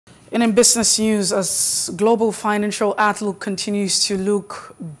And in business news, as global financial outlook continues to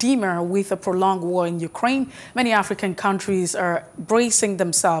look dimmer with a prolonged war in Ukraine, many African countries are bracing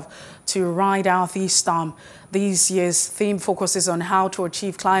themselves to ride out this storm. This year's theme focuses on how to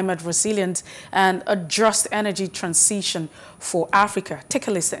achieve climate resilience and a just energy transition for Africa. Take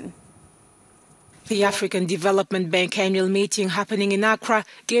a listen. The African Development Bank annual meeting happening in Accra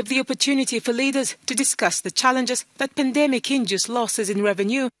gave the opportunity for leaders to discuss the challenges that pandemic-induced losses in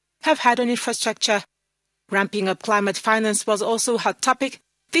revenue have had on infrastructure. Ramping up climate finance was also a hot topic.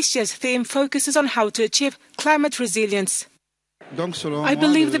 This year's theme focuses on how to achieve climate resilience. I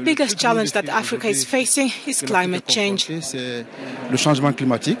believe the biggest challenge that Africa is facing is climate change. How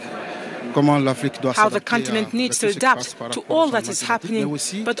the continent needs to adapt to all that is happening,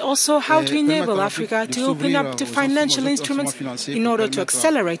 but also how to enable Africa to open up to financial instruments in order to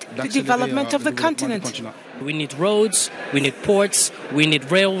accelerate the development of the continent. We need roads, we need ports, we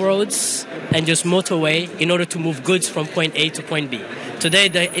need railroads, and just motorway in order to move goods from point A to point B. Today,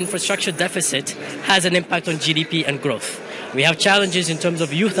 the infrastructure deficit has an impact on GDP and growth. We have challenges in terms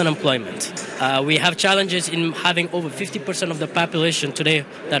of youth unemployment. We have challenges in having over 50% of the population today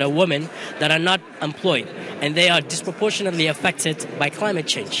that are women that are not employed, and they are disproportionately affected by climate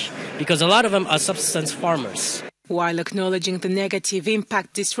change because a lot of them are subsistence farmers. While acknowledging the negative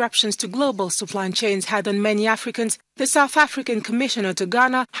impact disruptions to global supply chains had on many Africans, the South African Commissioner to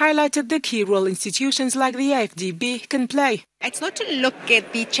Ghana highlighted the key role institutions like the AFDB can play. It's not to look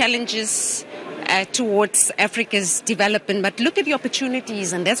at the challenges towards Africa's development, but look at the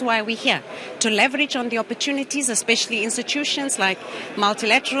opportunities, and that's why we're here, to leverage on the opportunities, especially institutions like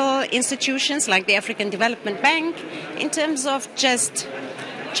multilateral institutions like the African Development Bank, in terms of just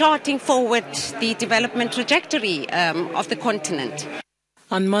charting forward the development trajectory of the continent.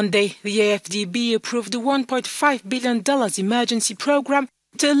 On Monday, the AFDB approved a $1.5 billion emergency program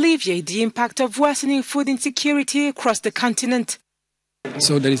to alleviate the impact of worsening food insecurity across the continent.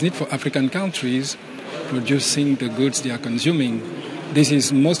 So there is need for African countries producing the goods they are consuming. This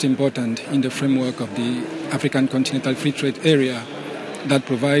is most important in the framework of the African Continental Free Trade Area that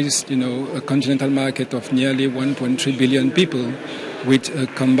provides, a continental market of nearly 1.3 billion people with a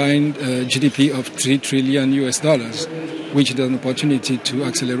combined GDP of $3 trillion, which is an opportunity to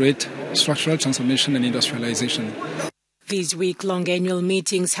accelerate structural transformation and industrialization. These week-long annual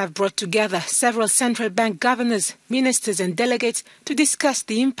meetings have brought together several central bank governors, ministers and delegates to discuss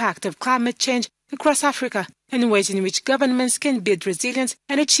the impact of climate change across Africa and ways in which governments can build resilience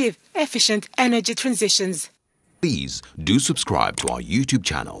and achieve efficient energy transitions. Please do subscribe to our YouTube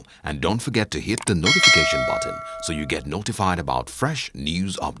channel and don't forget to hit the notification button so you get notified about fresh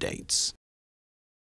news updates.